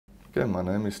Okay, my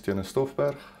name is Theunis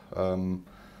Stofberg. I'm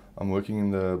working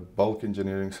in the Bulk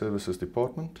Engineering Services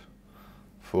Department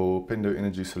for Pendo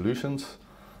Energy Solutions.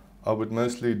 I would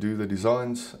mostly do the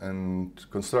designs and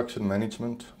construction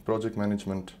management, project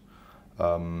management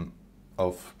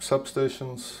of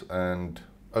substations and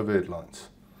overhead lines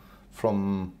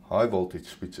from high voltage,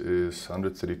 which is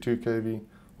 132 kV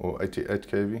or 88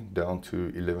 kV down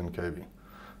to 11 kV,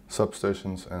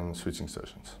 substations and switching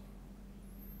stations.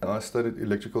 I studied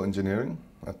electrical engineering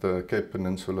at the Cape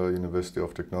Peninsula University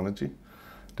of Technology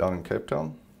down in Cape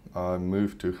Town. I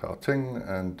moved to Gauteng,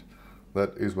 and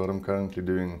that is what I'm currently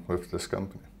doing with this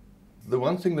company. The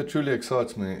one thing that truly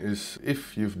excites me is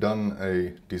if you've done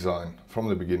a design from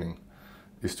the beginning,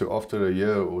 is to after a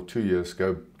year or 2 years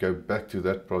go back to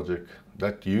that project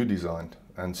that you designed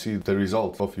and see the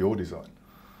result of your design.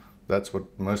 That's what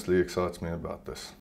mostly excites me about this.